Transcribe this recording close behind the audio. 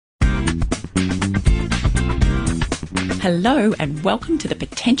Hello and welcome to the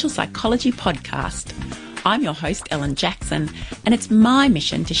Potential Psychology Podcast. I'm your host, Ellen Jackson, and it's my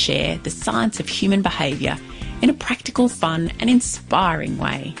mission to share the science of human behaviour in a practical, fun and inspiring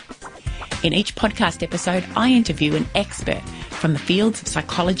way. In each podcast episode, I interview an expert from the fields of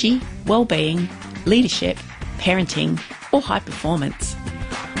psychology, well-being, leadership, parenting or high performance.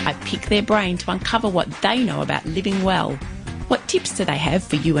 I pick their brain to uncover what they know about living well. What tips do they have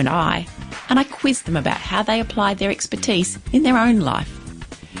for you and I quiz them about how they apply their expertise in their own life.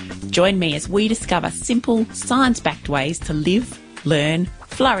 Join me as we discover simple, science-backed ways to live, learn,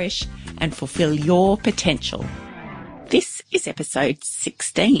 flourish, and fulfil your potential. This is episode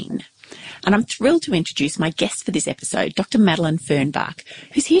 16, and I'm thrilled to introduce my guest for this episode, Dr Madeline Fernbach,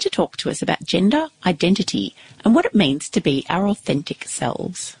 who's here to talk to us about gender, identity, and what it means to be our authentic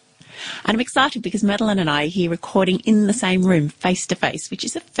selves. And I'm excited because Madeline and I are here recording in the same room face to face, which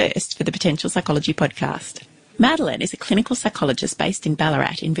is a first for the Potential Psychology Podcast. Madeline is a clinical psychologist based in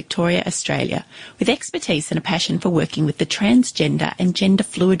Ballarat in Victoria, Australia, with expertise and a passion for working with the transgender and gender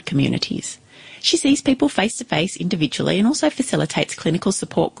fluid communities. She sees people face-to-face individually and also facilitates clinical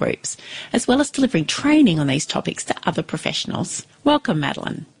support groups, as well as delivering training on these topics to other professionals. Welcome,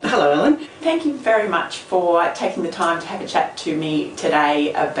 Madeline. Hello, Ellen. Thank you very much for taking the time to have a chat to me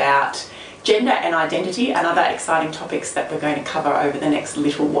today about gender and identity and other exciting topics that we're going to cover over the next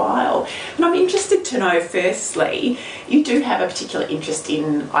little while. And I'm interested to know, firstly, you do have a particular interest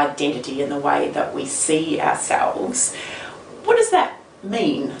in identity and the way that we see ourselves. What does that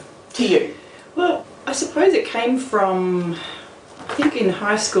mean to you? Well, I suppose it came from, I think in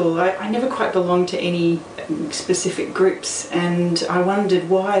high school, I never quite belonged to any specific groups, and I wondered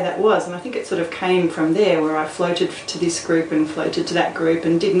why that was, and I think it sort of came from there, where I floated to this group and floated to that group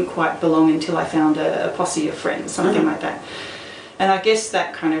and didn't quite belong until I found a posse of friends, something like that. And I guess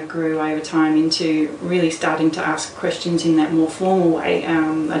that kind of grew over time into really starting to ask questions in that more formal way.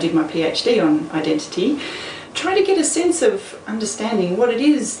 I did my PhD on identity, try to get a sense of understanding what it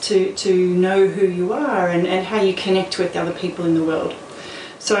is to know who you are and how you connect with other people in the world.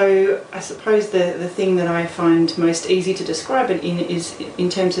 So I suppose the thing that I find most easy to describe it in is in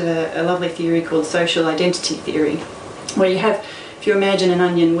terms of a lovely theory called social identity theory, where you have, if you imagine an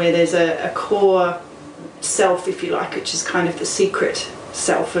onion, where there's a core self, if you like, which is kind of the secret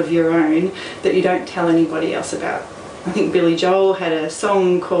self of your own that you don't tell anybody else about. I think Billy Joel had a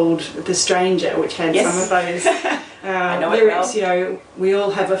song called The Stranger, which had some of those lyrics, you know, we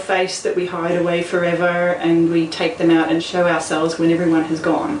all have a face that we hide away forever and we take them out and show ourselves when everyone has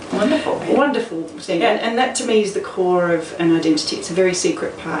gone. Wonderful. Yeah. Wonderful thing. Yeah. And that to me is the core of an identity. It's a very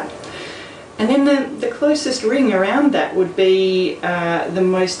secret part. And then the closest ring around that would be the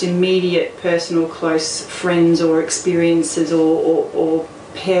most immediate personal close friends or experiences or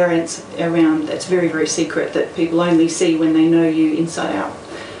parents around. That's very, very secret, that people only see when they know you inside out.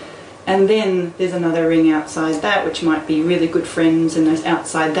 And then there's another ring outside that, which might be really good friends, and there's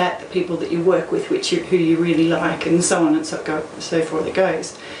outside that the people that you work with, who you really like, and so on and so forth it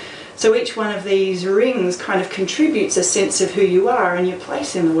goes. So each one of these rings kind of contributes a sense of who you are and your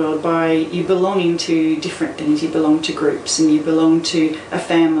place in the world by you belonging to different things. You belong to groups, and you belong to a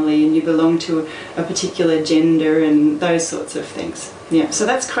family, and you belong to a particular gender, and those sorts of things. Yeah, so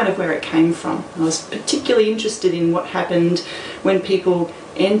that's kind of where it came from. I was particularly interested in what happened when people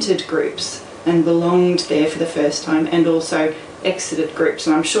entered groups and belonged there for the first time, and also exited groups,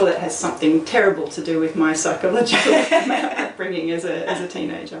 and I'm sure that has something terrible to do with my psychological upbringing as a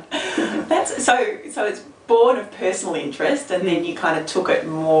teenager. So it's born of personal interest, and then you kind of took it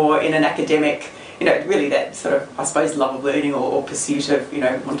more in an academic, you know, really that sort of, I suppose, love of learning or pursuit of, you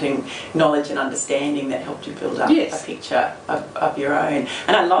know, wanting knowledge and understanding that helped you build up a picture of your own.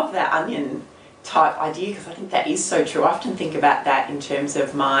 And I love that onion type idea, because I think that is so true. I often think about that in terms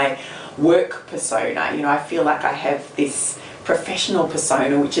of my work persona. You know, I feel like I have this professional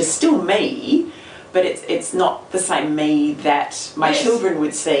persona, which is still me, but it's not the same me that my children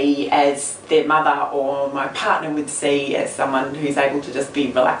would see as their mother, or my partner would see as someone who's able to just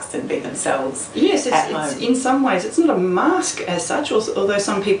be relaxed and be themselves. Yes, it's in some ways it's not a mask as such, although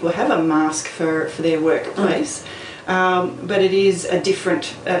some people have a mask for their workplace. But it is a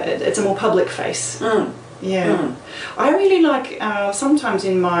different, it's a more public face. I really like, sometimes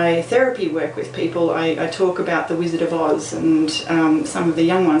in my therapy work with people, I talk about the Wizard of Oz, and some of the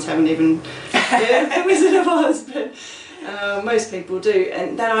young ones haven't even heard of the Wizard of Oz, but most people do.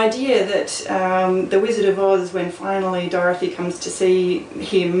 And that idea that the Wizard of Oz, when finally Dorothy comes to see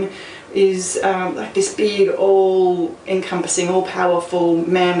him, is like this big, all-encompassing, all-powerful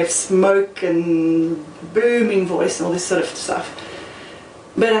man with smoke and booming voice and all this sort of stuff.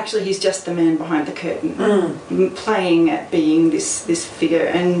 But actually he's just the man behind the curtain, playing at being this figure.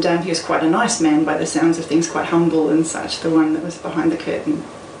 And he was quite a nice man by the sounds of things, quite humble and such, the one that was behind the curtain.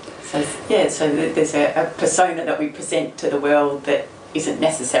 So there's a persona that we present to the world that isn't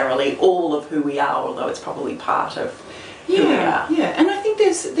necessarily all of who we are, although it's probably part of who we are. Yeah, and I think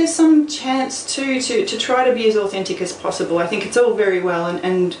there's some chance too to try to be as authentic as possible. I think it's all very well,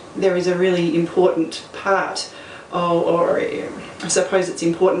 and there is a really important part, or I suppose it's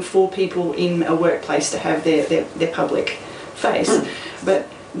important for people in a workplace to have their public face. But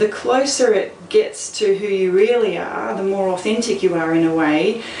the closer it gets to who you really are, the more authentic you are in a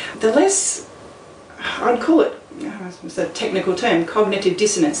way, the less, I'd call it, it's a technical term, cognitive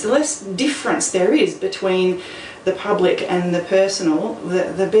dissonance, the less difference there is between the public and the personal,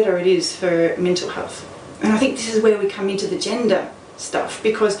 the better it is for mental health. And I think this is where we come into the gender stuff,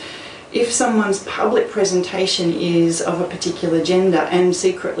 because if someone's public presentation is of a particular gender and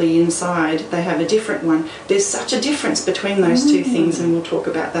secretly inside they have a different one, there's such a difference between those two things, and we'll talk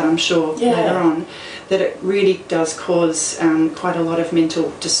about that I'm sure later on, that it really does cause quite a lot of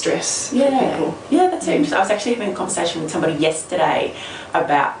mental distress for people. Yeah, that's interesting. I was actually having a conversation with somebody yesterday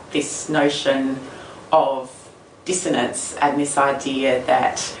about this notion of dissonance and this idea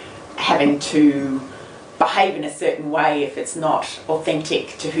that having to behave in a certain way if it's not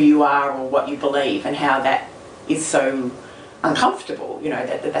authentic to who you are or what you believe, and how that is so uncomfortable. You know,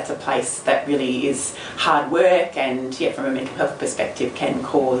 that's a place that really is hard work, and from a mental health perspective can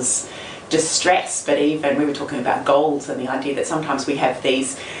cause distress. But even we were talking about goals and the idea that sometimes we have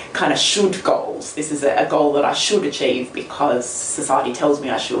these kind of should goals. This is a goal that I should achieve because society tells me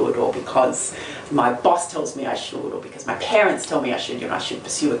I should, or because my boss tells me I should, or because my parents tell me I should, I should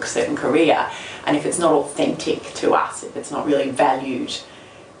pursue a certain career. And if it's not authentic to us, if it's not really valued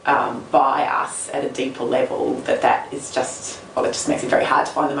by us at a deeper level, that is just, it just makes it very hard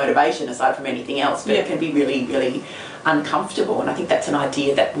to find the motivation aside from anything else. But it can be really, really uncomfortable. And I think that's an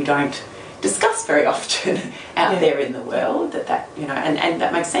idea that we don't discuss very often out there in the world, that and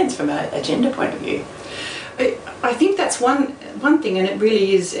that makes sense from a gender point of view. I think that's one thing, and it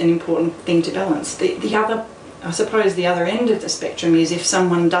really is an important thing to balance. The other, I suppose the other end of the spectrum is if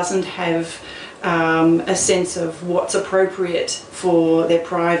someone doesn't have a sense of what's appropriate for their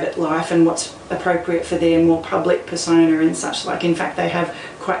private life and what's appropriate for their more public persona and such like. In fact, they have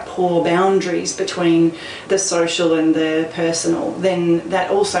quite poor boundaries between the social and the personal, then that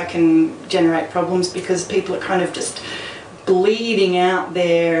also can generate problems, because people are kind of just bleeding out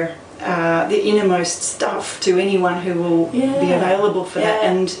their the innermost stuff to anyone who will be available for that,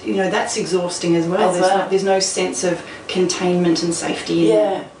 and that's exhausting as well. There's no sense of containment and safety.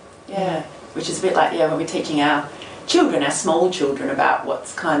 Which is a bit like when we're teaching our children, our small children, about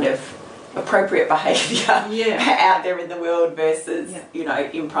what's kind of appropriate behaviour out there in the world versus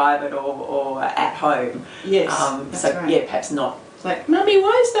in private or at home. Perhaps not. It's like, Mummy,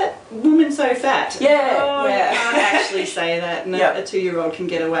 why is that woman so fat? You can't actually say that, and a 2-year-old can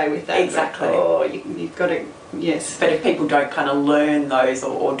get away with that. Exactly. But, you've got to, But if people don't kind of learn those,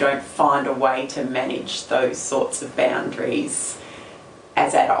 or don't find a way to manage those sorts of boundaries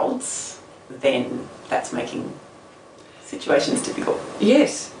as adults, then that's making situations difficult.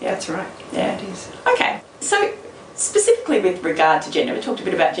 Yes, that's right. Yeah, it is. Okay, so specifically with regard to gender, we talked a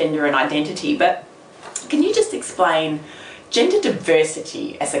bit about gender and identity, but can you just explain gender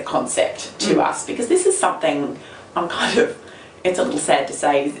diversity as a concept to us? Because this is something it's a little sad to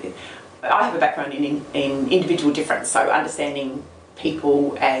say. I have a background in individual difference, so understanding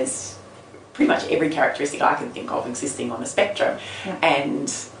people as pretty much every characteristic I can think of existing on a spectrum.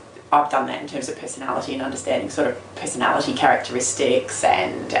 And I've done that in terms of personality and understanding sort of personality characteristics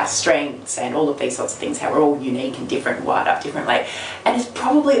and our strengths and all of these sorts of things, how we're all unique and different, wired up differently. And it's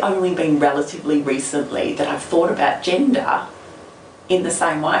probably only been relatively recently that I've thought about gender in the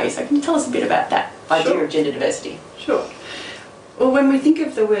same way. So can you tell us a bit about that idea of gender diversity? Sure. Well, when we think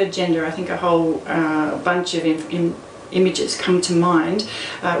of the word gender, I think a whole bunch of images come to mind.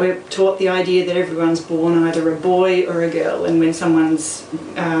 We're taught the idea that everyone's born either a boy or a girl, and when someone's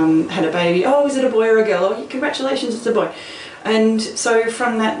had a baby, is it a boy or a girl? Oh, congratulations, it's a boy. And so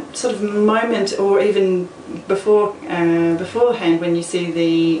from that sort of moment, or even beforehand, when you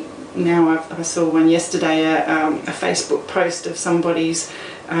see I saw one yesterday, a Facebook post of somebody's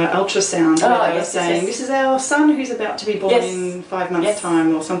ultrasound where they were saying, this is our son who's about to be born in 5 months'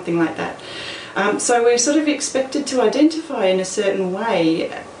 time, or something like that. So we're sort of expected to identify in a certain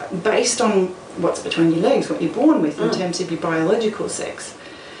way based on what's between your legs, what you're born with in terms of your biological sex.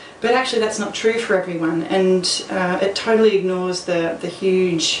 But actually that's not true for everyone, and it totally ignores the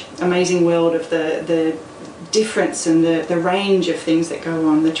huge, amazing world of the difference and the range of things that go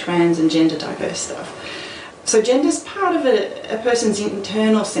on, the trans and gender diverse stuff. So gender's part of a person's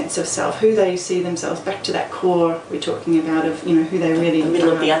internal sense of self, who they see themselves, back to that core we're talking about of, you know, who they really are. The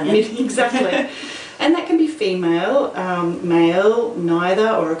middle of the onion. Exactly. And that can be female, male, neither,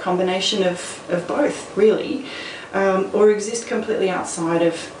 or a combination of both, really, or exist completely outside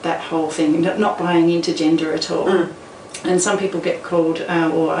of that whole thing, not buying into gender at all. Mm. And some people get called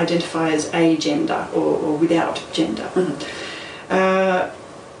or identify as agender or without gender. Mm. A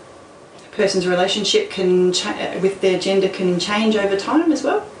person's relationship with their gender can change over time as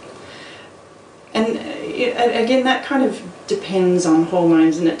well. And again, that kind of depends on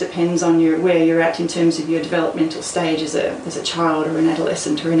hormones, and it depends on where you're at in terms of your developmental stage as a child or an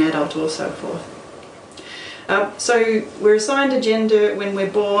adolescent or an adult or so forth. So we're assigned a gender when we're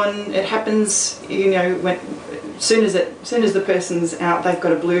born. It happens, you know, as soon as the person's out, they've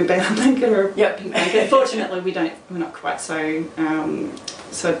got a blue blanket or a pink blanket. Fortunately, we're not quite so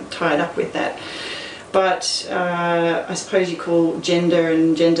tied up with that. But I suppose you call gender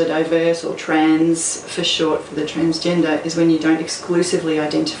and gender diverse, or trans for short, for the transgender, is when you don't exclusively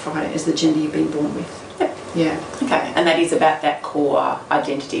identify as the gender you've been born with. Yep. Yeah. Okay, and that is about that core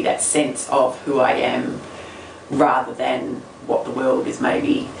identity, that sense of who I am, rather than what the world is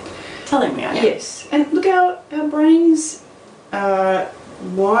maybe telling me I am. Yes, and look, our brains are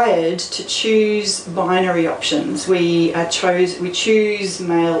wired to choose binary options. We choose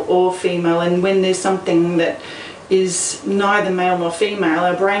male or female, and when there's something that is neither male nor female,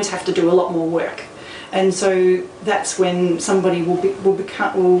 our brains have to do a lot more work. And so that's when somebody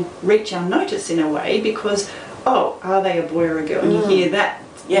will reach our notice in a way, because, oh, are they a boy or a girl? And you hear that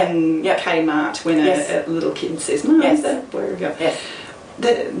in Kmart when a little kid says, "Mum, is that a boy or a girl?" Yes.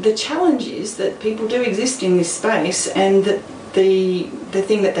 The challenge is that people do exist in this space, and that the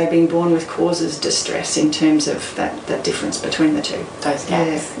thing that they've been born with causes distress in terms of that difference between the two. Those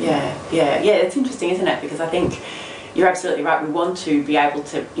gaps. Yeah. It's interesting, isn't it? Because I think you're absolutely right. We want to be able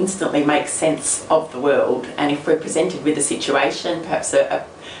to instantly make sense of the world, and if we're presented with a situation, perhaps a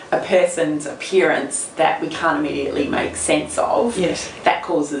person's appearance that we can't immediately make sense of, that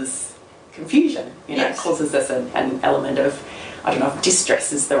causes confusion. You know, it causes us an element of, I don't know if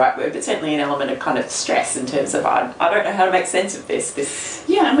distress is the right word, but certainly an element of kind of stress in terms of I don't know how to make sense of this.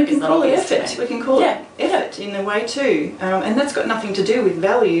 And we can call it effort. We can call it effort in a way too, and that's got nothing to do with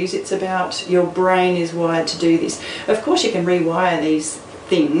values. It's about your brain is wired to do this. Of course, you can rewire these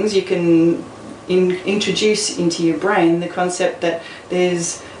things. You can introduce into your brain the concept that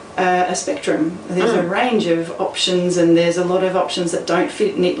there's a spectrum. There's a range of options, and there's a lot of options that don't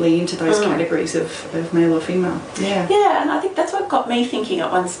fit neatly into those categories of male or female. Yeah, and I think that's what got me thinking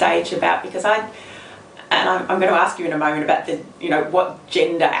at one stage about, because I'm going to ask you in a moment about what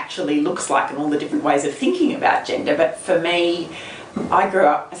gender actually looks like and all the different ways of thinking about gender. But for me, I grew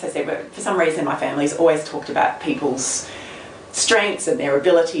up, as I said, but for some reason my family's always talked about people's strengths and their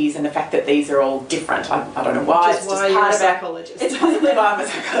abilities, and the fact that these are all different. I don't know why. It's just part of psychologist. It's possibly why I'm a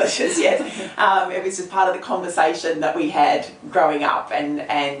psychologist. Yes, it was just part of the conversation that we had growing up, and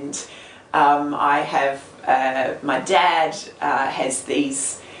I have my dad has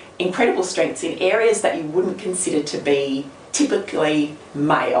these incredible strengths in areas that you wouldn't consider to be typically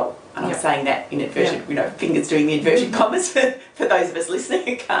male. And I'm saying that in inverted, fingers doing the inverted commas for those of us listening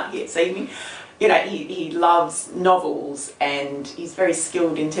who can't yet see me. You know, he loves novels, and he's very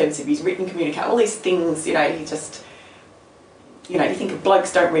skilled in terms of his written communication, all these things, he just, you think of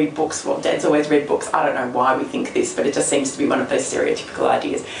blokes don't read books. Well, Dad's always read books. I don't know why we think this, but it just seems to be one of those stereotypical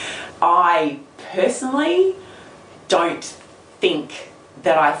ideas. I personally don't think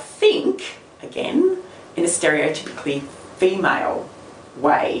that I think, again, in a stereotypically female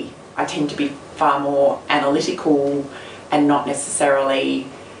way. I tend to be far more analytical and not necessarily...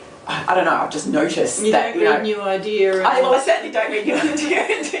 I don't know, I've just noticed that... You don't read New Idea. I certainly don't read New Idea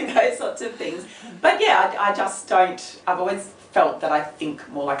and do those sorts of things. But yeah, I just don't... I've always felt that I think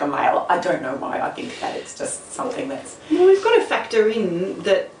more like a male. I don't know why I think that. It's just something that's... Well, we've got to factor in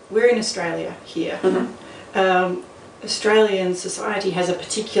that we're in Australia here. Mm-hmm. Australian society has a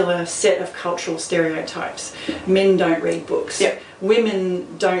particular set of cultural stereotypes. Men don't read books. Yep.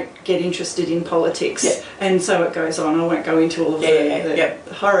 Women don't get interested in politics. Yep. And so it goes on. I won't go into all of the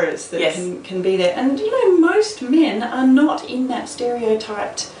horrors that can be there. And most men are not in that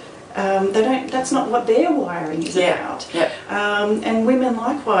stereotyped. That's not what their wiring is about. Yep. And women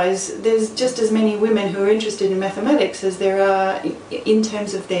likewise, there's just as many women who are interested in mathematics as there are in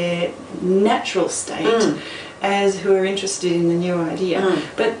terms of their natural state as who are interested in the new idea.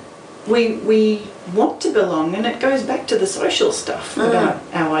 But we want to belong, and it goes back to the social stuff about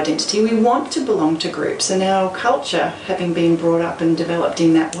our identity. We want to belong to groups, and our culture, having been brought up and developed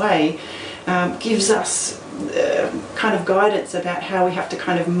in that way, gives us kind of guidance about how we have to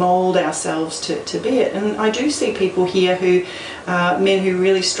kind of mould ourselves to be it. And I do see people here who, men who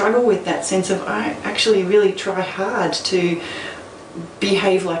really struggle with that sense of, I actually really try hard to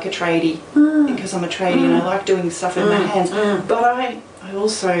behave like a tradie because I'm a tradie and I like doing stuff with my hands, but I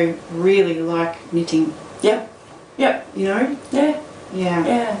also really like knitting. Yeah. Yeah. You know? Yeah. Yeah.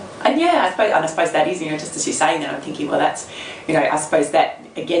 Yeah. And I suppose that is, just as you're saying that, I'm thinking, well, that's, I suppose that,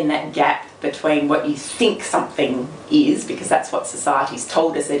 again, that gap between what you think something is, because that's what society's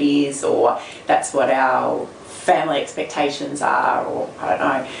told us it is, or that's what our family expectations are, or I don't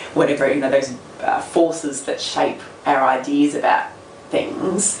know, whatever, those forces that shape our ideas about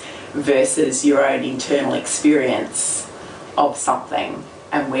things versus your own internal experience of something,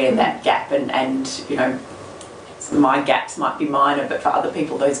 and where that gap and my gaps might be minor, but for other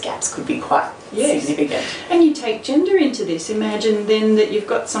people those gaps could be quite significant. And you take gender into this. Imagine then that you've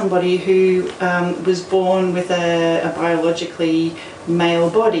got somebody who was born with a biologically male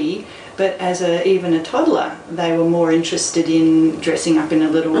body, but as even a toddler they were more interested in dressing up in a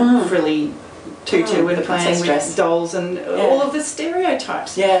little frilly tutu and playing with dolls and all of the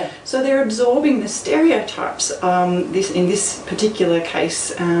stereotypes. Yeah. So they're absorbing the stereotypes. In this particular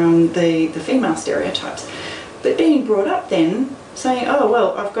case, the female stereotypes. But being brought up then, saying, oh,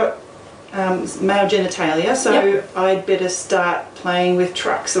 well, I've got male genitalia, so I'd better start playing with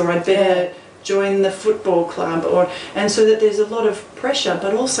trucks, or I'd better join the football club, and so that there's a lot of pressure,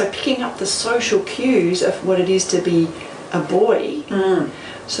 but also picking up the social cues of what it is to be a boy,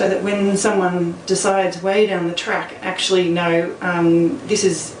 so that when someone decides way down the track, actually, no, this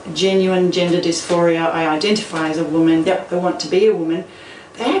is genuine gender dysphoria, I identify as a woman, I want to be a woman,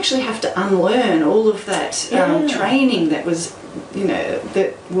 they actually have to unlearn all of that training that was,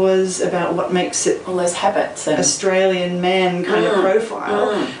 that was about what makes it all those habits and Australian man kind of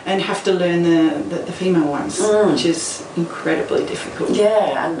profile, and have to learn the female ones, which is incredibly difficult.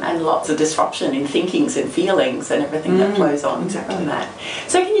 Yeah, and lots of disruption in thinkings and feelings and everything that flows on from that.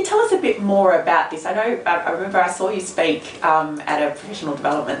 So can you tell us a bit more about this? I know, I remember I saw you speak at a professional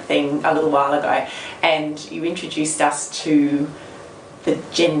development thing a little while ago, and you introduced us to the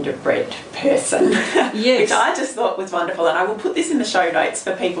genderbread person, which I just thought was wonderful, and I will put this in the show notes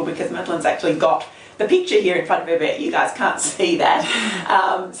for people because Madeline's actually got the picture here in front of her, but you guys can't see that.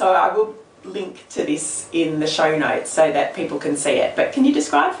 So I will link to this in the show notes so that people can see it. But can you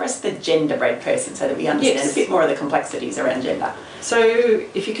describe for us the genderbread person so that we understand a bit more of the complexities around gender? So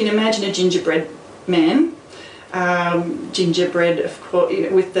if you can imagine a gingerbread man, gingerbread, of course,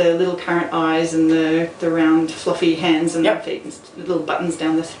 with the little currant eyes and the round fluffy hands and feet, and little buttons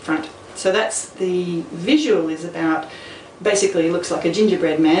down the front. So that's the visual is about, basically looks like a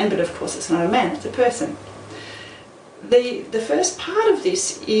gingerbread man, but of course it's not a man, it's a person. The first part of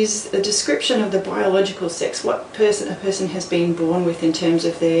this is a description of the biological sex, what a person has been born with in terms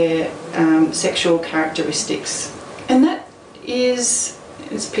of their sexual characteristics. And that is,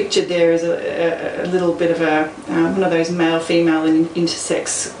 it's pictured there as a little bit of a one of those male-female and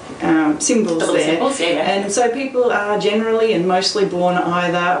intersex symbols there. Symbols, And so people are generally and mostly born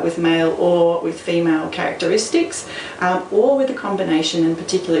either with male or with female characteristics, or with a combination, and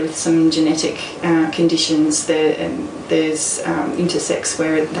particularly with some genetic conditions. There's intersex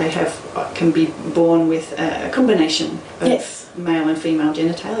where they can be born with a combination of male and female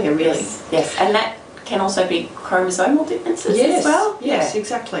genitalia, really. Yes, and that can also be chromosomal differences as well? Yes,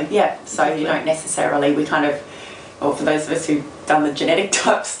 exactly. Yeah, so you don't necessarily, or for those of us who've done the genetic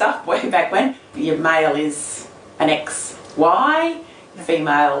type stuff way back when, your male is an XY,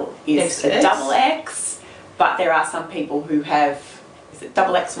 female is a double X, but there are some people who have, is it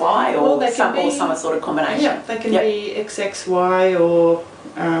double XY or some sort of combination? Yeah, they can be XXY or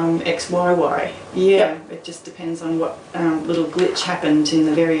XYY. Yeah, it just depends on what little glitch happened in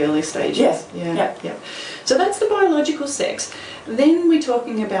the very early stages. Yeah. So that's the biological sex. Then we're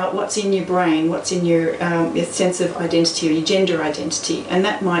talking about what's in your brain, what's in your sense of identity or your gender identity, and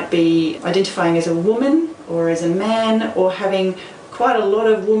that might be identifying as a woman or as a man, or having quite a lot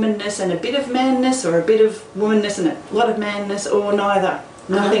of womanness and a bit of manness, or a bit of womanness and a lot of manness, or neither.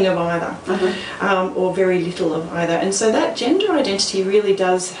 Nothing of either, or very little of either. And so that gender identity really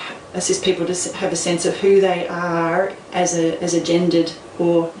does assist people to have a sense of who they are as a gendered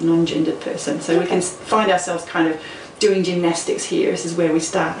or non-gendered person. So we can find ourselves kind of doing gymnastics here. This is where we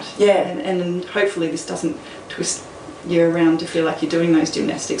start. Yeah. And hopefully this doesn't twist you around to feel like you're doing those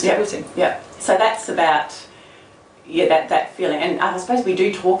gymnastics. Yeah. So that's about that feeling. And I suppose we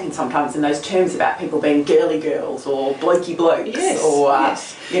do talk sometimes in those terms about people being girly girls or blokey blokes. Yes, or,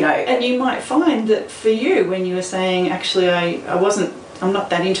 yes. And you might find that for you, when you were saying, actually, I'm not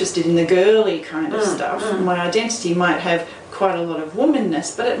that interested in the girly kind of stuff, my identity might have quite a lot of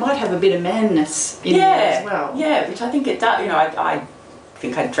womanness, but it might have a bit of manness in there as well. Yeah, which I think it does. I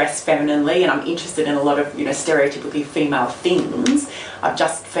think I dress femininely, and I'm interested in a lot of stereotypically female things. I've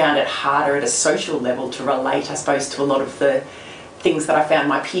just found it harder at a social level to relate, I suppose, to a lot of the things that I found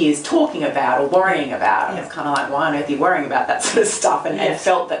my peers talking about or worrying about. And it's kind of like, why on earth are you worrying about that sort of stuff? And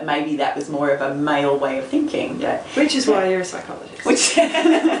felt that maybe that was more of a male way of thinking. Yeah. Which is why you're a psychologist. Which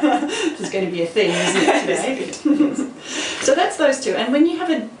is going to be a theme, isn't it, today? So that's those two. And when you have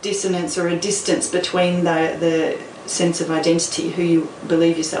a dissonance or a distance between the sense of identity, who you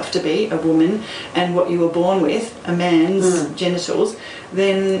believe yourself to be, a woman, and what you were born with, a man's genitals,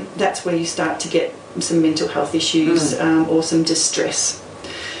 then that's where you start to get some mental health issues or some distress.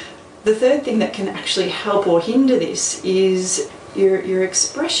 The third thing that can actually help or hinder this is your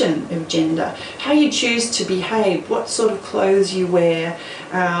expression of gender, how you choose to behave, what sort of clothes you wear,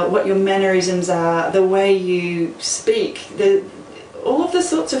 what your mannerisms are, the way you speak, all of the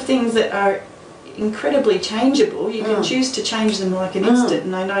sorts of things that are incredibly changeable. You can choose to change them like an instant.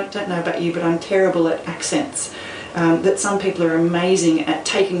 And I don't know about you, but I'm terrible at accents. That some people are amazing at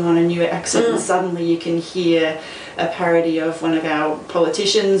taking on a new accent, and suddenly you can hear a parody of one of our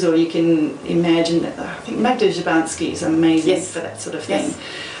politicians, or you can imagine that. I think Magda Jabansky is amazing for that sort of thing.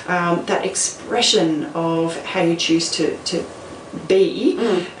 That expression of how you choose to be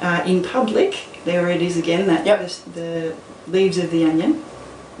in public, there it is again, that the leaves of the onion,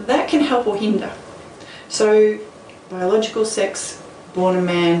 that can help or hinder. So biological sex, born a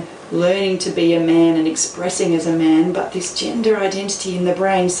man, learning to be a man and expressing as a man, but this gender identity in the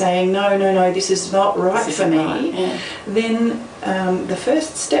brain saying, no, this is not right for me, then the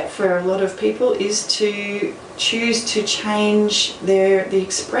first step for a lot of people is to choose to change the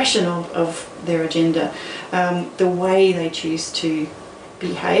expression of their agenda, the way they choose to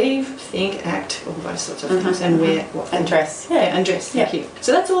behave, think, act, all those sorts of things, and wear what and dress. And dress, thank you.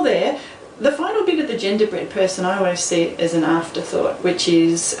 So that's all there. The final bit of the genderbread person, I always see it as an afterthought, which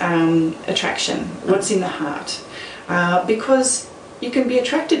is attraction, what's in the heart. Because you can be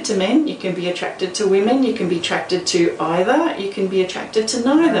attracted to men, you can be attracted to women, you can be attracted to either, you can be attracted to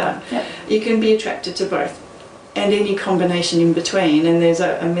neither, you can be attracted to both, and any combination in between. And there's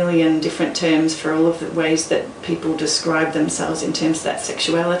a million different terms for all of the ways that people describe themselves in terms of that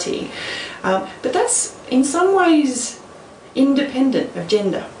sexuality. But that's in some ways independent of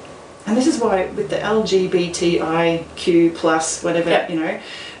gender. And this is why with the LGBTIQ plus whatever,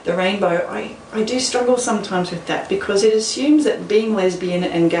 the rainbow, I do struggle sometimes with that, because it assumes that being lesbian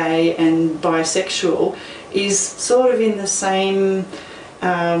and gay and bisexual is sort of in the same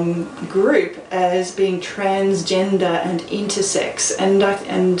group as being transgender and intersex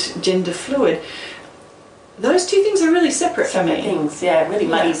and gender fluid. Those two things are really separate for me. Things, it really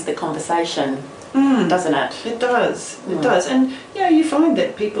muddies the conversation. Doesn't it? It does. It does. And you find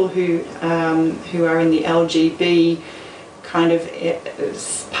that people who are in the LGB kind of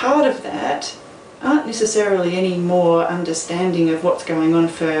part of that aren't necessarily any more understanding of what's going on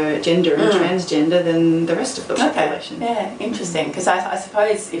for gender and transgender than the rest of the population. Yeah, interesting. Because I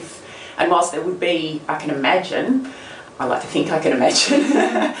suppose and whilst there would be, I like to think I can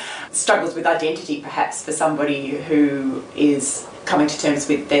imagine, struggles with identity perhaps for somebody who is coming to terms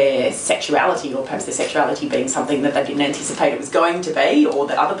with their sexuality, or perhaps their sexuality being something that they didn't anticipate it was going to be, or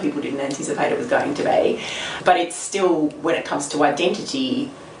that other people didn't anticipate it was going to be. But it's still, when it comes to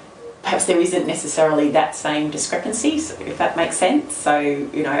identity, perhaps there isn't necessarily that same discrepancy, if that makes sense. So,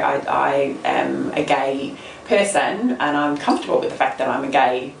 I am a gay person, and I'm comfortable with the fact that I'm a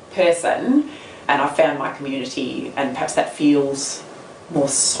gay person, and I found my community, and perhaps that feels more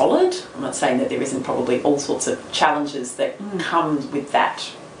solid. I'm not saying that there isn't probably all sorts of challenges that come with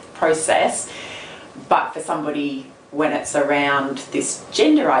that process, but for somebody, when it's around this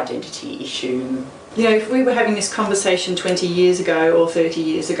gender identity issue, if we were having this conversation 20 years ago or 30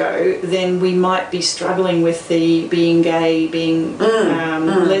 years ago, then we might be struggling with the being gay, being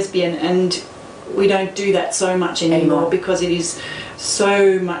lesbian, and we don't do that so much anymore because it is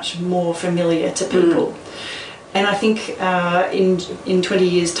so much more familiar to people. And I think in 20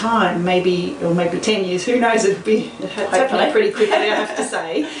 years' time, maybe 10 years, who knows, it's happening pretty quickly, I have to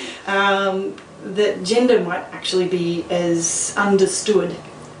say, that gender might actually be as understood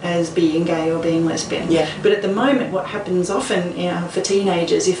as being gay or being lesbian. But at the moment, what happens often for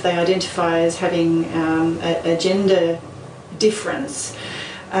teenagers, if they identify as having a gender difference,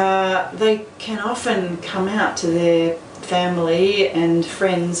 they can often come out to their family and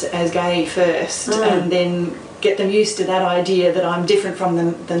friends as gay first, and then get them used to that idea that I'm different from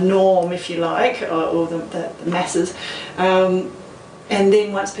the norm, if you like, or the masses. And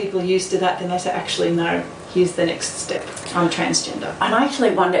then once people are used to that, then they say, actually, no, here's the next step. I'm transgender. And I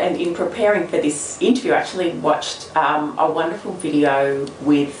actually wonder, and in preparing for this interview, I actually watched a wonderful video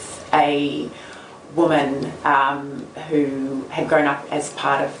with a woman who had grown up as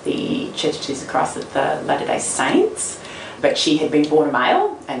part of the Church of Jesus Christ of the Latter-day Saints, but she had been born a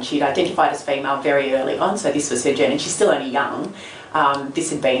male and she'd identified as female very early on, so this was her journey. She's still only young.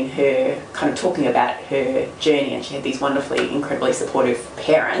 This had been her kind of talking about her journey, and she had these wonderfully, incredibly supportive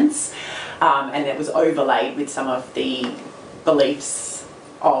parents, and it was overlaid with some of the beliefs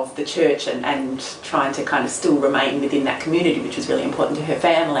of the church and trying to kind of still remain within that community, which was really important to her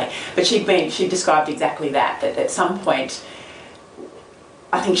family. But she described exactly that at some point,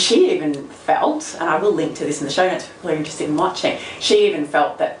 I think she even felt, and I will link to this in the show notes if people are interested in watching, she even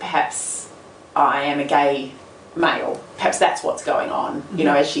felt that perhaps I am a gay male. Perhaps that's what's going on, you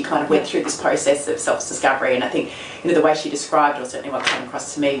know, as she kind of went through this process of self-discovery. And I think, you know, the way she described it, or certainly what came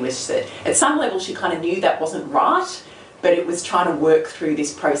across to me, was that at some level she kind of knew that wasn't right, but it was trying to work through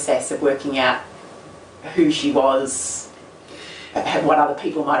this process of working out who she was, what other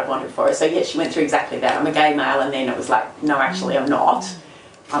people might have wanted for her. So yeah, she went through exactly that. I'm a gay male, and then it was like, no, actually I'm not.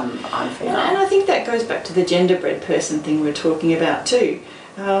 I'm female. And I think that goes back to the gender-bred person thing we're talking about too.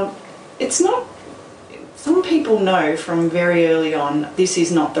 It's not... Some people know from very early on, this is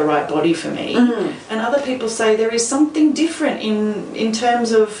not the right body for me. And other people say there is something different in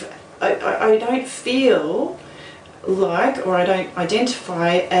terms of I don't feel like, or I don't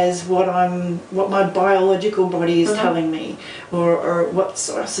identify as what my biological body is telling me, or what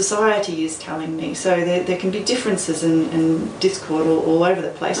society is telling me. So there can be differences and discord all over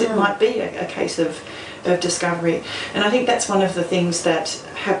the place. It might be a case of discovery. And I think that's one of the things that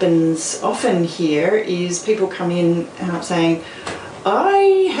happens often here, is people come in saying,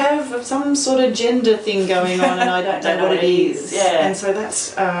 I have some sort of gender thing going on and I don't know what it is. Yeah. And so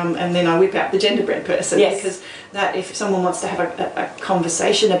that's, and then I whip out the gender-bred person, because that if someone wants to have a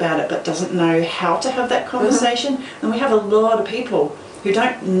conversation about it but doesn't know how to have that conversation, and we have a lot of people who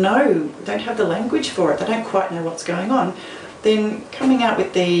don't have the language for it, they don't quite know what's going on, then coming out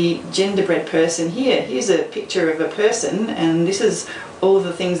with the gender-bred person, here's a picture of a person and this is all of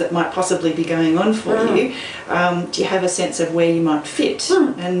the things that might possibly be going on for you. Do you have a sense of where you might fit?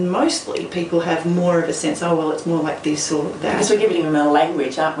 And mostly people have more of a sense, oh well, it's more like this or that. Because we're giving them a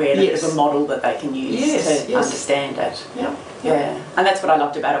language, aren't we? And a bit of a model that they can use to understand it. Yeah. And that's what I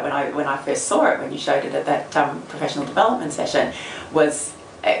loved about it when I first saw it, when you showed it at that professional development session, was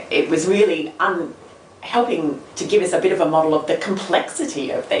it was really helping to give us a bit of a model of the complexity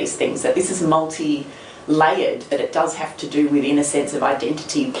of these things, that this is multi-layered, that it does have to do with inner sense of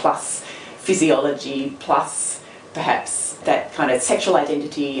identity plus physiology plus perhaps that kind of sexual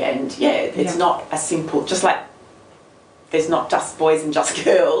identity, and it's not a simple, just like there's not just boys and just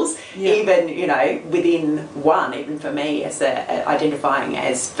girls, even, you know, within one, even for me as identifying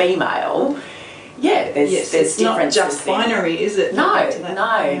as female, there's it's not differences. just binary, is it? No,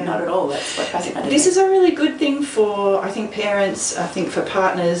 not at all. That's what fascinated me. This is a really good thing for, I think, parents, I think for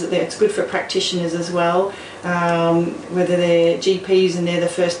partners, it's good for practitioners as well, whether they're GPs and they're the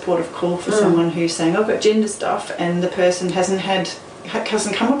first port of call for someone who's saying, I've got gender stuff, and the person hasn't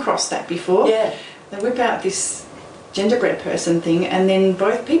come across that before. They whip out this gender-bred person thing, and then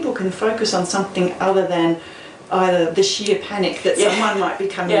both people can focus on something other than either the sheer panic that someone might be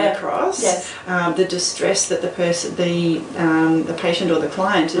coming across, the distress that the patient or the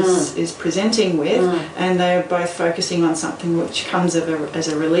client is presenting with, and they're both focusing on something which comes as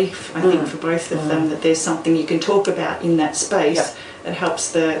a relief, I think, for both of them, that there's something you can talk about in that space that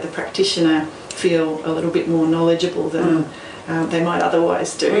helps the practitioner feel a little bit more knowledgeable than they might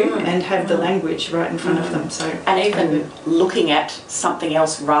otherwise do, and have the language right in front of them. So, and even looking at something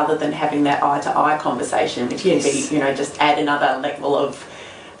else rather than having that eye-to-eye conversation, which can be, you know, just add another level of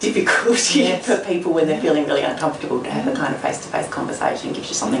difficulty for people when they're feeling really uncomfortable, to have a kind of face-to-face conversation. Gives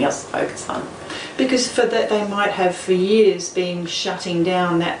you something else to focus on. Because for that, they might have for years been shutting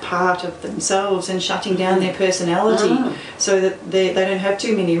down that part of themselves and shutting down their personality, so that they don't have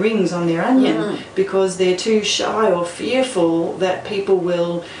too many rings on their onion, because they're too shy or fearful that people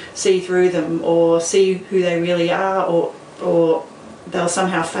will see through them or see who they really are, or they'll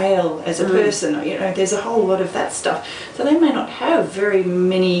somehow fail as a person, or, there's a whole lot of that stuff. So they may not have very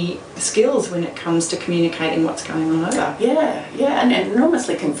many skills when it comes to communicating what's going on either. Yeah, and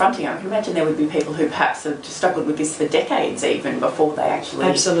enormously confronting. I can imagine there would be people who perhaps have struggled with this for decades even before they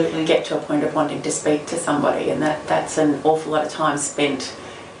actually get to a point of wanting to speak to somebody, and that's an awful lot of time spent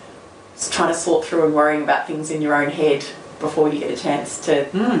trying to sort through and worrying about things in your own head before you get a chance to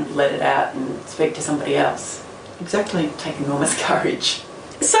let it out and speak to somebody else. Exactly. Take enormous courage.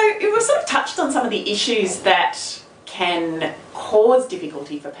 So we've sort of touched on some of the issues that can cause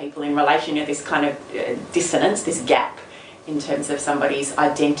difficulty for people in relation to this kind of dissonance, this gap in terms of somebody's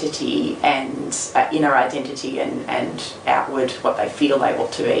identity and inner identity and outward, what they feel they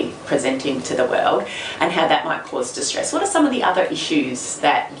ought to be presenting to the world, and how that might cause distress. What are some of the other issues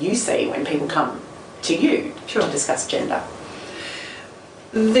that you see when people come to you to discuss gender?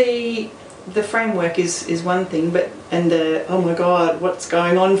 The framework is one thing, and the oh my God, what's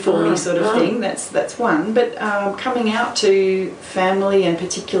going on for me sort of thing, that's one. But coming out to family and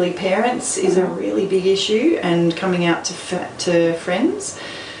particularly parents is a really big issue, and coming out to friends,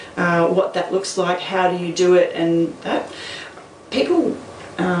 what that looks like, how do you do it, and that. People,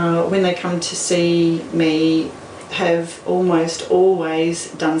 when they come to see me, have almost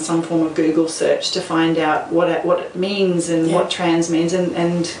always done some form of Google search to find out what it means and what trans means,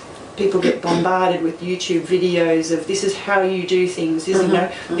 and people get bombarded with YouTube videos of this is how you do things. This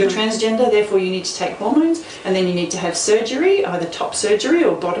you're transgender, therefore you need to take hormones, and then you need to have surgery, either top surgery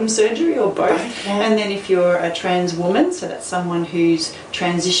or bottom surgery or both. And then if you're a trans woman, so that's someone who's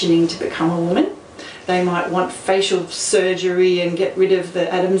transitioning to become a woman, they might want facial surgery and get rid of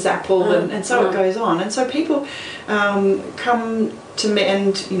the Adam's apple, and so it goes on. And so people come to me,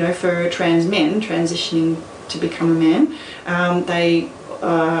 and for trans men transitioning to become a man, they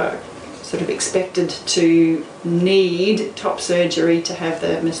are sort of expected to need top surgery to have the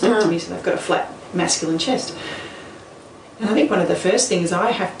mastectomy, so they've got a flat masculine chest. And I think one of the first things I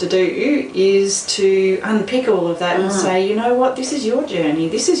have to do is to unpick all of that and say, you know what, this is your journey,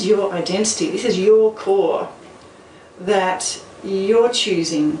 this is your identity, this is your core that you're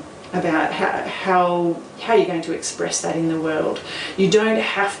choosing about how you're going to express that in the world. You don't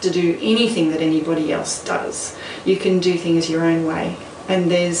have to do anything that anybody else does. You can do things your own way. And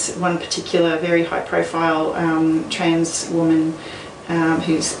there's one particular very high-profile trans woman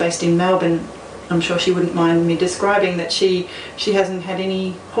who's based in Melbourne. I'm sure she wouldn't mind me describing that she hasn't had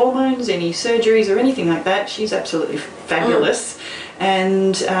any hormones, any surgeries or anything like that. She's absolutely fabulous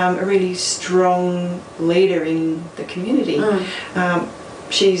and a really strong leader in the community. I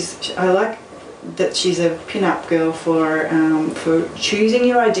like that she's a pin-up girl for choosing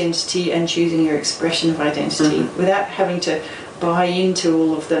your identity and choosing your expression of identity without having to buy into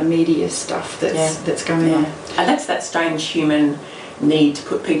all of the media stuff that's going on. And that's that strange human need to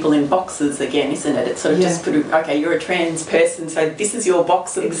put people in boxes again, isn't it? It's sort of just put, okay, you're a trans person, so this is your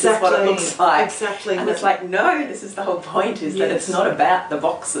box and this is what it looks like. Exactly. And it's like, no, this is the whole point, is that it's not about the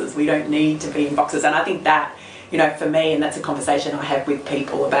boxes. We don't need to be in boxes. And I think that, for me, and that's a conversation I have with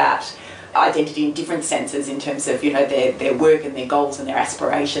people about identity in different senses in terms of, their work and their goals and their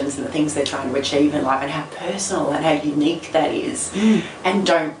aspirations and the things they're trying to achieve in life, and how personal and how unique that is. And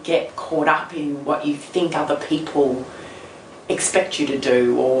don't get caught up in what you think other people expect you to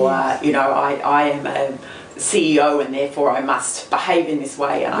do, or I am a CEO and therefore I must behave in this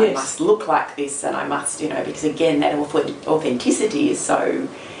way and I must look like this and I must, because again that authenticity is so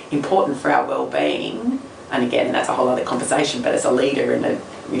important for our well-being. And again, that's a whole other conversation, but as a leader and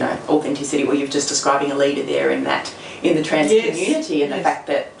authenticity, well, you're just describing a leader there in the trans community, and the fact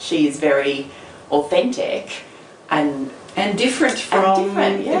that she is very authentic and different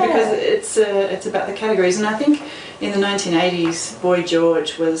because it's about the categories. And I think in the 1980s, Boy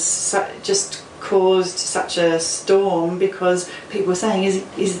George was just caused such a storm because people were saying,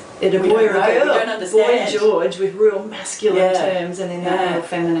 is it a boy or a girl? We don't understand. Boy George with real masculine terms and then that real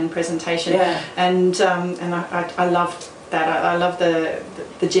feminine presentation. And I loved that. I love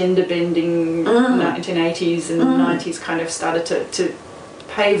the gender bending 1980s and 90s kind of started to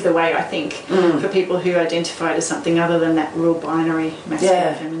pave the way, I think, for people who identified as something other than that real binary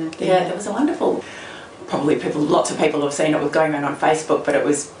masculine feminine thing. Yeah, there was a wonderful, lots of people have seen it, was going around on Facebook, but it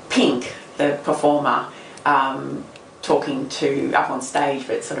was Pink, the performer, talking up on stage,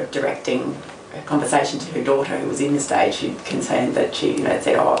 but sort of directing a conversation to her daughter who was in the stage, who concerned that she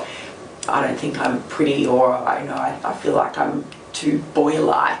said, oh, I don't think I'm pretty, or I feel like I'm too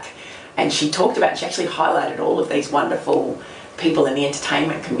boy-like. And she talked about, she actually highlighted all of these wonderful people in the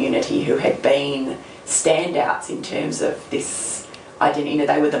entertainment community who had been standouts in terms of this identity. You know,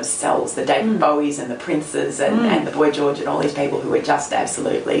 they were themselves, the David Bowies and the Princes and the Boy George and all these people who were just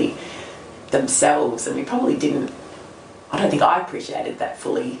absolutely themselves. And we probably didn't, I don't think I appreciated that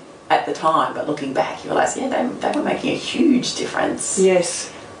fully at the time, but looking back, you realise, yeah, they were making a huge difference.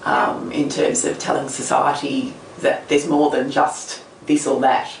 Yes. In terms of telling society that there's more than just this or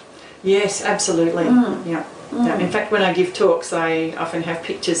that. Yes, absolutely. Yeah. Yeah. In fact, when I give talks, I often have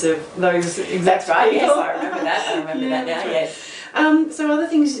pictures of those exact That's right, people. yes, I remember that. I remember that now, yes. So other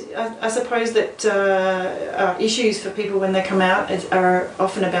things, I suppose that are issues for people when they come out are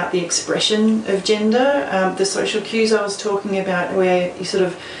often about the expression of gender. The social cues I was talking about, where you sort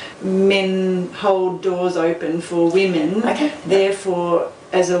of men hold doors open for women. Okay. Therefore,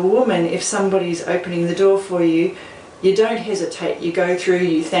 as a woman, if somebody's opening the door for you, you don't hesitate, you go through,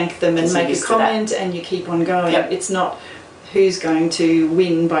 you thank them and make a comment and you keep on going. Yep. It's not who's going to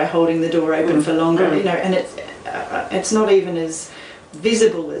win by holding the door open for longer, you know, and it's not even as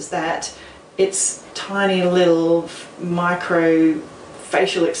visible as that. It's tiny little micro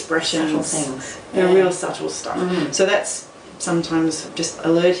facial expressions. Subtle things. They're real subtle stuff. So that's sometimes just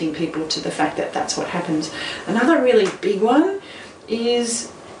alerting people to the fact that that's what happens. Another really big one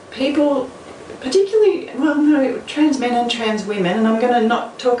is people, particularly, trans men and trans women, and I'm going to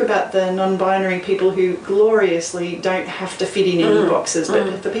not talk about the non-binary people who gloriously don't have to fit in any boxes,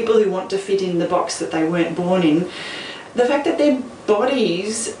 but the people who want to fit in the box that they weren't born in, the fact that their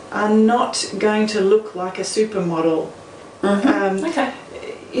bodies are not going to look like a supermodel. Okay.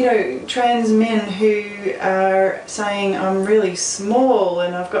 You know, trans men who are saying, I'm really small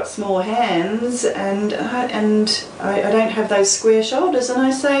and I've got small hands and I don't have those square shoulders, and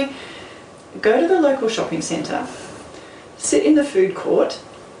I say, go to the local shopping centre, sit in the food court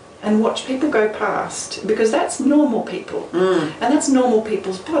and watch people go past, because that's normal people and that's normal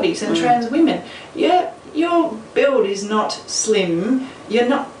people's bodies. And trans women, yeah, your build is not slim, you're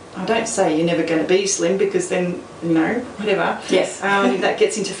not, I don't say you're never going to be slim, because then, you know, whatever. Yes. That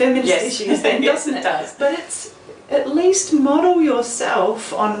gets into feminist issues then, doesn't it? Does. But it's, at least model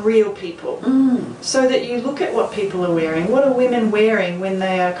yourself on real people so that you look at what people are wearing. What are women wearing when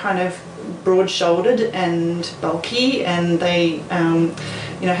they are kind of broad-shouldered and bulky and they,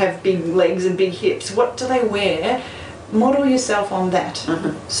 have big legs and big hips? What do they wear? Model yourself on that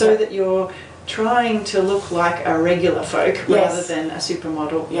so that you're trying to look like a regular folk rather than a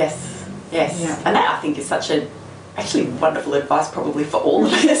supermodel. Yes, yes. Yeah. And that, I think, is such a actually wonderful advice probably for all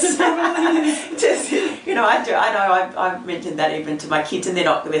of us. Just, you know, I know I've mentioned that even to my kids, and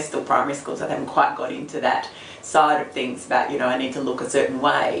they're still primary school, so they haven't quite got into that side of things about, you know, I need to look a certain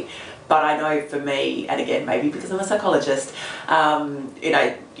way. But I know for me, and again, maybe because I'm a psychologist,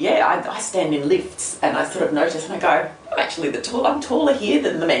 I stand in lifts and I sort of notice and I go, actually, I'm taller here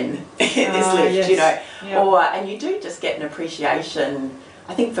than the men in this lift, you know. Yep. And you do just get an appreciation.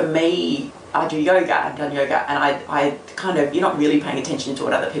 I think for me, I do yoga, I've done yoga, and I kind of, you're not really paying attention to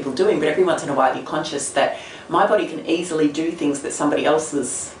what other people are doing, but every once in a while you're conscious that my body can easily do things that somebody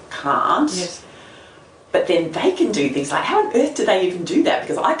else's can't. Yes. But then they can do things like, how on earth do they even do that?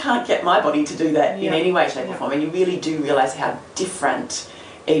 Because I can't get my body to do that in any way, shape or form. And you really do realise how different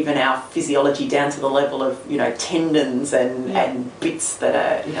even our physiology, down to the level of, you know, tendons and bits that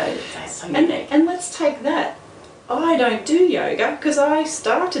are, you know, so unique. And let's take that. I don't do yoga because I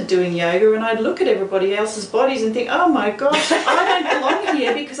started doing yoga and I'd look at everybody else's bodies and think, oh my gosh, I don't belong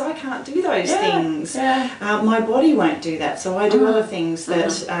here because I can't do those things. Yeah. My body won't do that, so I do other things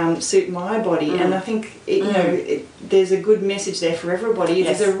that suit my body. And I think, there's a good message there for everybody.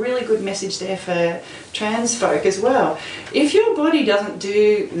 Yes. There's a really good message there for trans folk as well. If your body doesn't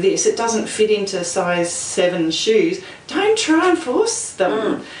do this, it doesn't fit into size 7 shoes, don't try and force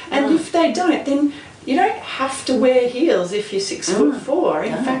them. And if they don't, then you don't have to wear heels if you're 6'4".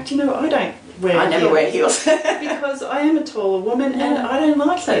 In fact, I don't wear heels. I never wear heels. because I am a taller woman and I don't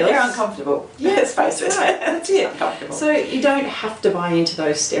like heels. They're uncomfortable. Yeah, let's face it. Right. That's it. Uncomfortable. So you don't have to buy into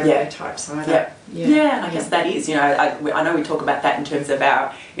those stereotypes either. Yeah, I guess that is, I know we talk about that in terms of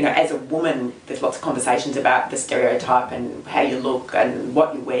our, as a woman, there's lots of conversations about the stereotype and how you look and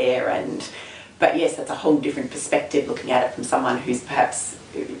what you wear, but yes, that's a whole different perspective looking at it from someone who's perhaps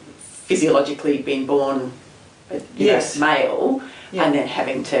physiologically been born male and then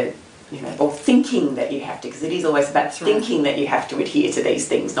having to, or thinking that you have to, because it is always about thinking that you have to adhere to these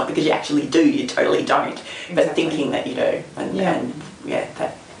things, not because you actually do, you totally don't, but thinking that you do, and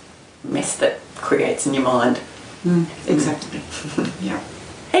that mess that creates in your mind. Exactly. Yeah.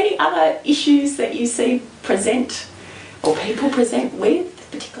 Any other issues that you see present or people present with,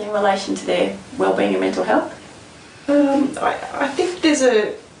 particularly in relation to their well-being and mental health? I think there's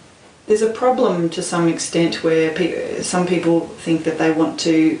there's a problem to some extent where some people think that they want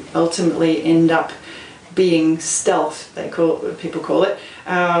to ultimately end up being stealth, people call it,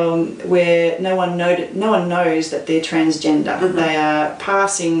 where no one knows that they're transgender. Mm-hmm. They are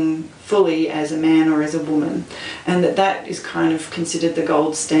passing fully as a man or as a woman, and that is kind of considered the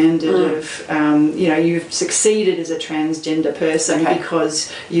gold standard of, you've succeeded as a transgender person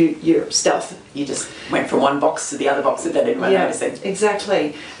because you're stealth. You just went from one box to the other box without anyone noticing.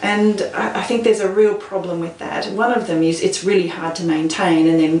 Exactly. And I think there's a real problem with that. One of them is it's really hard to maintain,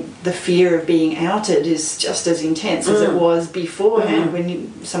 and then the fear of being outed is just as intense as it was beforehand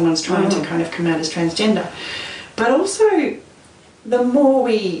when someone's trying to kind of come out as transgender. But also, the more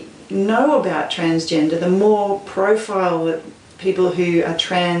we know about transgender, the more profile that people who are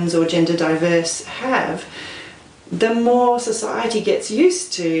trans or gender diverse have, the more society gets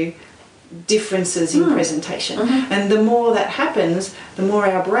used to differences in presentation. And the more that happens, the more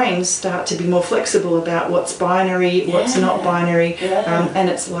our brains start to be more flexible about what's binary, what's not binary, and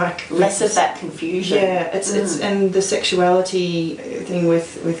it's like less of that confusion. It's and the sexuality thing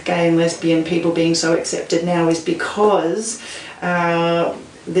with gay and lesbian people being so accepted now is because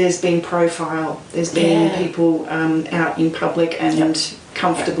there's been profile, there's been people out in public and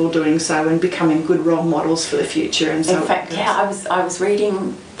comfortable doing so and becoming good role models for the future. And so, in fact, I was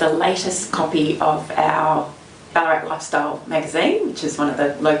reading the latest copy of our Ballarat Lifestyle magazine, which is one of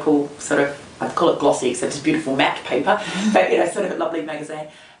the local sort of, I'd call it glossy, except it's beautiful matte paper, but sort of a lovely magazine.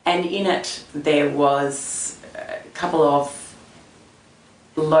 And in it there was a couple of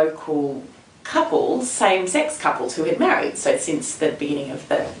local couples, same-sex couples who had married, so since the beginning of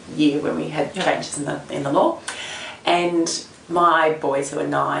the year when we had changes in the law. And my boys, who are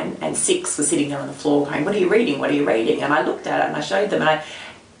 9 and 6, were sitting there on the floor going, what are you reading, what are you reading? And I looked at it and I showed them, and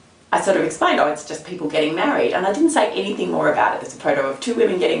I sort of explained, it's just people getting married. And I didn't say anything more about it. There's a photo of 2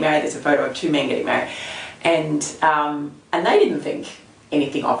 women getting married, there's a photo of 2 men getting married. And they didn't think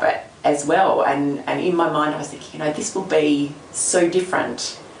anything of it as well. And in my mind I was thinking, this will be so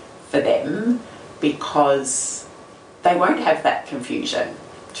different for them because they won't have that confusion.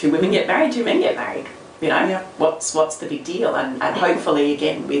 2 women get married, 2 men get married. What's the big deal? And hopefully,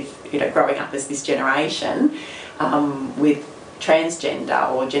 again, with growing up as this generation, with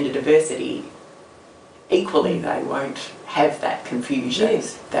transgender or gender diversity, equally they won't have that confusion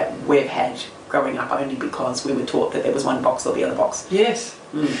that we've had growing up only because we were taught that there was one box or the other box. Yes.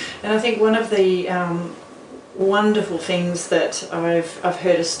 And I think one of the wonderful things that I've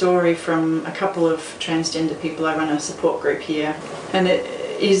heard a story from a couple of transgender people. I run a support group here, and it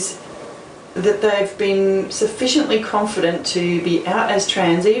is that they've been sufficiently confident to be out as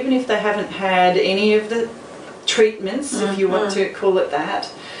trans, even if they haven't had any of the treatments, if you want to call it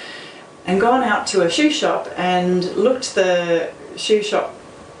that, and gone out to a shoe shop and looked the shoe shop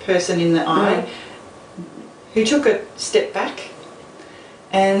person in the eye, who took a step back.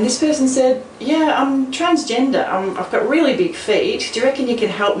 And this person said, I'm transgender, I've got really big feet, do you reckon you can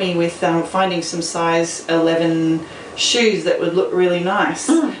help me with finding some size 11 shoes that would look really nice?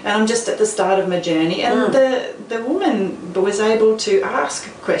 And I'm just at the start of my journey. And the woman was able to ask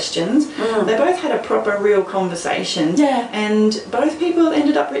questions. They both had a proper real conversation, and both people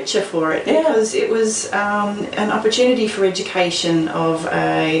ended up richer for it because it was an opportunity for education of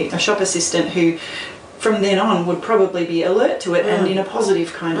a shop assistant who from then on would probably be alert to it and in a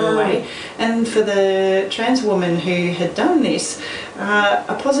positive kind of way. And for the trans woman who had done this,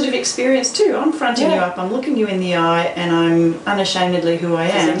 a positive experience too. I'm fronting you up, I'm looking you in the eye, and I'm unashamedly who I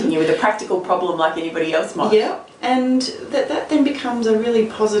am. Presenting you with a practical problem like anybody else might. And that then becomes a really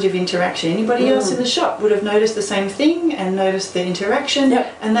positive interaction. Anybody else in the shop would have noticed the same thing and noticed the interaction,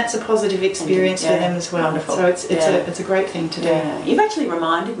 and that's a positive experience for them as well. Wonderful. So it's a great thing to do. You've actually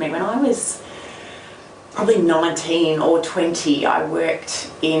reminded me, when I was probably 19 or 20, I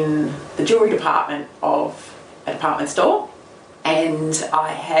worked in the jewellery department of a department store, and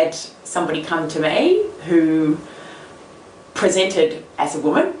I had somebody come to me who presented as a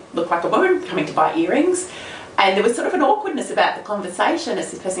woman, looked like a woman, coming to buy earrings, and there was sort of an awkwardness about the conversation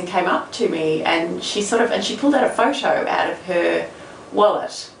as this person came up to me, and she pulled out a photo out of her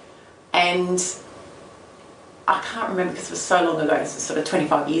wallet, and I can't remember because it was so long ago, this was sort of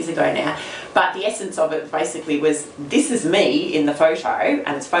 25 years ago now, but the essence of it basically was, this is me in the photo,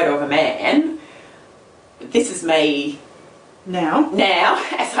 and it's a photo of a man. This is me now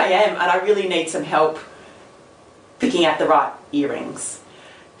as I am, and I really need some help picking out the right earrings.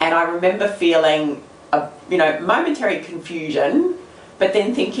 And I remember feeling a momentary confusion, but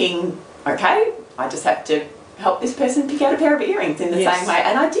then thinking, okay, I just have to help this person pick out a pair of earrings in the same way,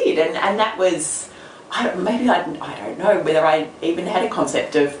 and I did, and that was I don't know whether I even had a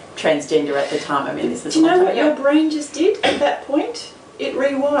concept of transgender at the time. I mean, this is. Do you know what your brain just did at that point? It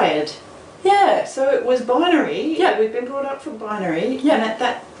rewired. Yeah. So it was binary. Yeah. We've been brought up for binary. Yeah. And at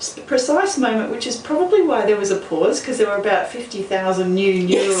that precise moment, which is probably why there was a pause, because there were about 50,000 new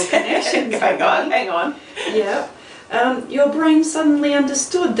neural connections. Hang on. Yeah. Your brain suddenly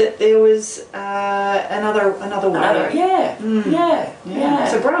understood that there was another way. Yeah.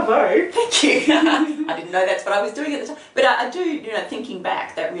 So bravo. Thank you. I didn't know that's what I was doing at the time. But I do, thinking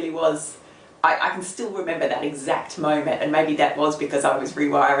back, that really was, I can still remember that exact moment, and maybe that was because I was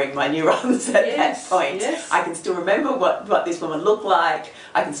rewiring my neurons at that point. Yes. I can still remember what this woman looked like.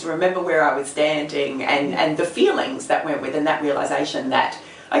 I can still remember where I was standing and the feelings that went with, and that realisation that,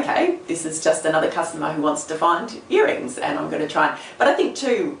 okay, this is just another customer who wants to find earrings, and I'm going to try. But I think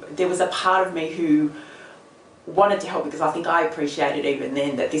too, there was a part of me who wanted to help, because I think I appreciated even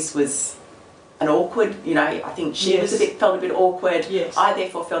then that this was an awkward, I think she felt a bit awkward. Yes. I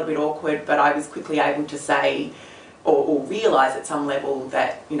therefore felt a bit awkward, but I was quickly able to say or realise at some level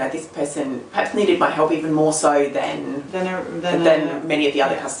that, this person perhaps needed my help even more so than many of the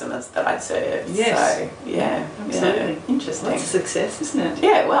other customers that I'd served. Yes. So, yeah. Absolutely. Yeah. Interesting. That's a success, isn't it?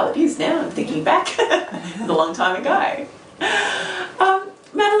 Yeah, well, it is now. I'm thinking back. It was a long time ago.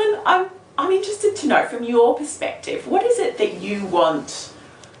 Madeline, I'm interested to know, from your perspective, what is it that you want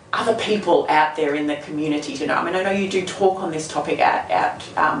other people out there in the community to know? I mean, I know you do talk on this topic out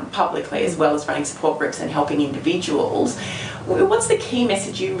publicly, as well as running support groups and helping individuals. What's the key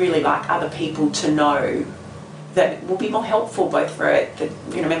message you really like other people to know that will be more helpful both for the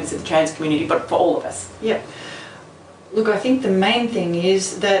members of the trans community, but for all of us? Yeah. Look, I think the main thing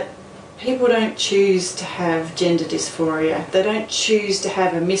is that people don't choose to have gender dysphoria. They don't choose to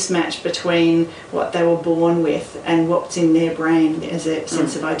have a mismatch between what they were born with and what's in their brain as a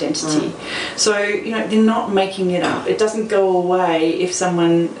sense of identity. So, they're not making it up. It doesn't go away if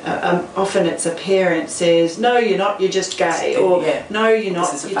someone, often it's a parent, says, no, you're not, you're just gay, or no, you're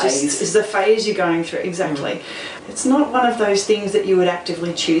not, it's the phase you're going through. Exactly. It's not one of those things that you would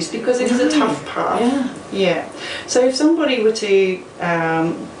actively choose, because it is a tough path. Yeah. So if somebody were to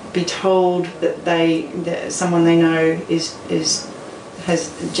be told that someone they know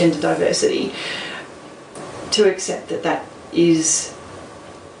has gender diversity, to accept that is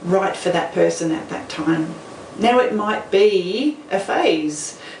right for that person at that time. Now, it might be a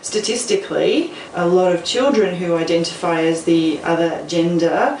phase. Statistically, a lot of children who identify as the other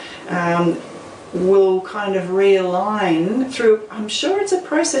gender will kind of realign through, I'm sure it's a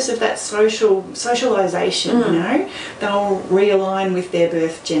process of that socialization, they'll realign with their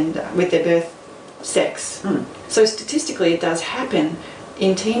birth gender, with their birth sex. So statistically it does happen.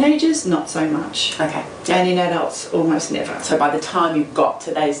 In teenagers, not so much. Okay. And in adults, almost never. So by the time you've got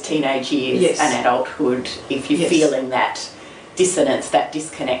to those teenage years and adulthood, if you're feeling that dissonance, that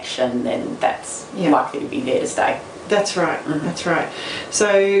disconnection, then that's likely to be there to stay. That's right, that's right. So,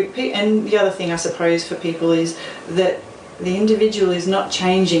 and the other thing I suppose for people is that the individual is not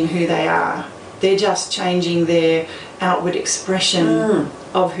changing who they are. They're just changing their outward expression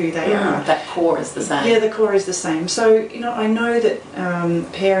of who they are. That core is the same. Yeah, the core is the same. So, I know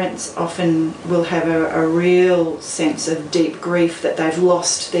that parents often will have a real sense of deep grief that they've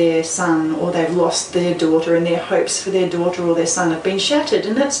lost their son or they've lost their daughter, and their hopes for their daughter or their son have been shattered,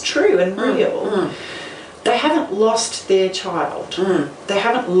 and that's true and real. They haven't lost their child. They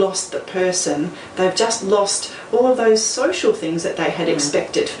haven't lost the person. They've just lost all of those social things that they had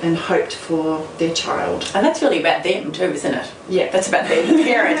expected and hoped for their child. And that's really about them too, isn't it? Yeah. That's about them, the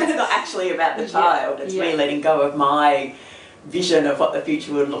parent. It's not actually about the child. It's me letting go of my vision of what the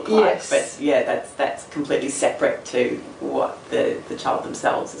future would look like. But that's completely separate to what the child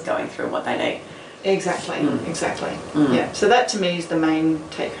themselves is going through and what they need. Exactly. Yeah. So that to me is the main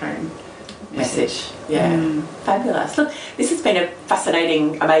take-home message. Fabulous. Look, this has been a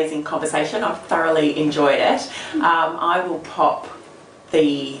fascinating, amazing conversation. I've thoroughly enjoyed it. I will pop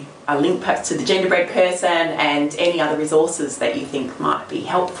a link perhaps to the Genderbread person and any other resources that you think might be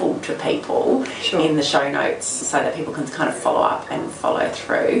helpful to people in the show notes, so that people can kind of follow up and follow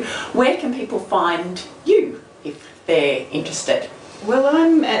through. Where can people find you if they're interested? Well,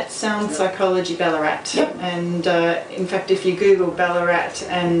 I'm at Sound Psychology Ballarat, and in fact, if you Google Ballarat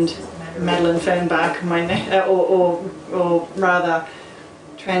and Madeline Fernbach, my name, or rather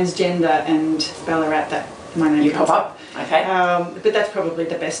transgender and Ballarat, my name you pop up. Okay. But that's probably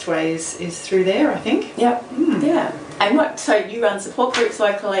the best way is through there, I think. Yep. Yeah. And so you run support groups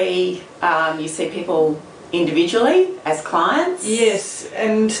locally. You see people individually as clients? Yes,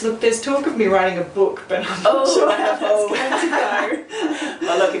 and look, there's talk of me writing a book, but I'm not sure how that's going to go.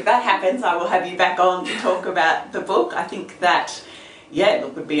 Well, look, if that happens, lens, I will have you back on to talk about the book. I think that,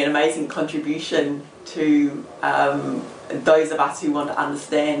 would be an amazing contribution to those of us who want to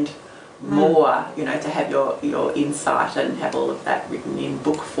understand more, to have your insight and have all of that written in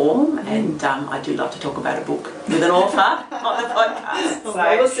book form. And I do love to talk about a book with an author on the podcast. So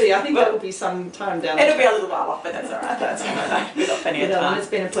we'll see. I think that will be some time down. It'll be a little while off, but that's all right. That's all right. We've got plenty of time. It's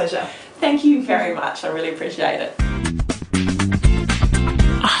been a pleasure. Thank you very much. I really appreciate it.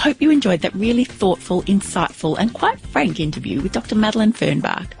 I hope you enjoyed that really thoughtful, insightful and quite frank interview with Dr Madeline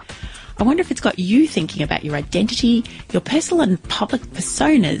Fernbach. I wonder if it's got you thinking about your identity, your personal and public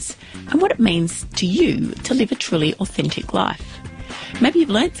personas, and what it means to you to live a truly authentic life. Maybe you've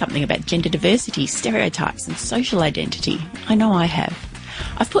learnt something about gender diversity, stereotypes and social identity. I know I have.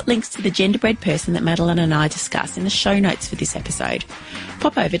 I've put links to the genderbread person that Madeline and I discuss in the show notes for this episode.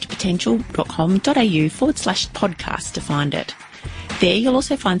 Pop over to potential.com.au/podcast to find it. There you'll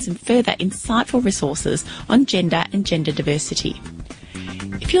also find some further insightful resources on gender and gender diversity.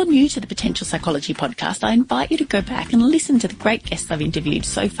 If you're new to the Potential Psychology podcast, I invite you to go back and listen to the great guests I've interviewed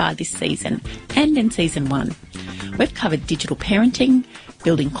so far this season and in season 1. We've covered digital parenting,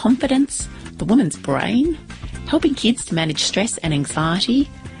 building confidence, the woman's brain, helping kids to manage stress and anxiety,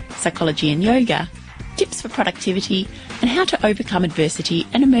 psychology and yoga, tips for productivity, and how to overcome adversity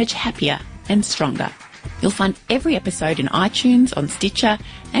and emerge happier and stronger. You'll find every episode in iTunes, on Stitcher,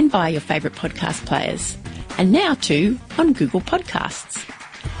 and via your favourite podcast players. And now too on Google Podcasts.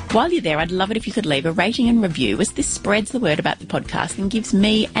 While you're there, I'd love it if you could leave a rating and review, as this spreads the word about the podcast and gives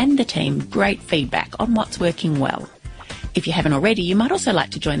me and the team great feedback on what's working well. If you haven't already, you might also like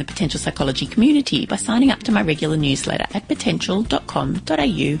to join the Potential Psychology community by signing up to my regular newsletter at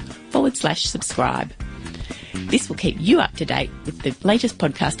potential.com.au/subscribe. This will keep you up to date with the latest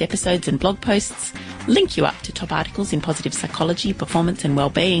podcast episodes and blog posts, link you up to top articles in positive psychology, performance and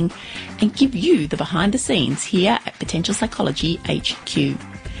wellbeing, and give you the behind the scenes here at Potential Psychology HQ.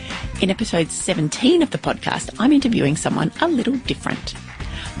 In episode 17 of the podcast, I'm interviewing someone a little different.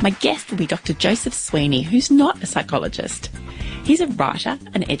 My guest will be Dr Joseph Sweeney, who's not a psychologist. He's a writer,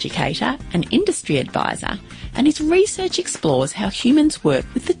 an educator, an industry advisor, and his research explores how humans work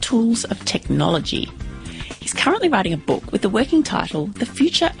with the tools of technology. He's currently writing a book with the working title, The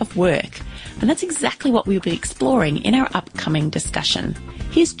Future of Work, and that's exactly what we'll be exploring in our upcoming discussion.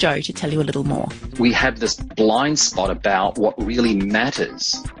 Here's Joe to tell you a little more. We have this blind spot about what really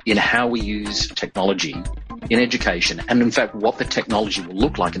matters in how we use technology in education, and in fact what the technology will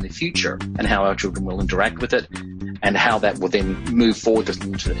look like in the future and how our children will interact with it and how that will then move forward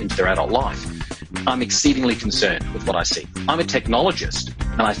into their adult life. I'm exceedingly concerned with what I see. I'm a technologist,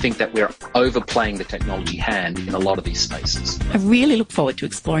 and I think that we're overplaying the technology hand in a lot of these spaces. I really look forward to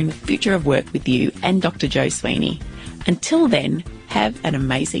exploring the future of work with you and Dr Joe Sweeney. Until then, have an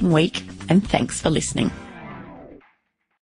amazing week, and thanks for listening.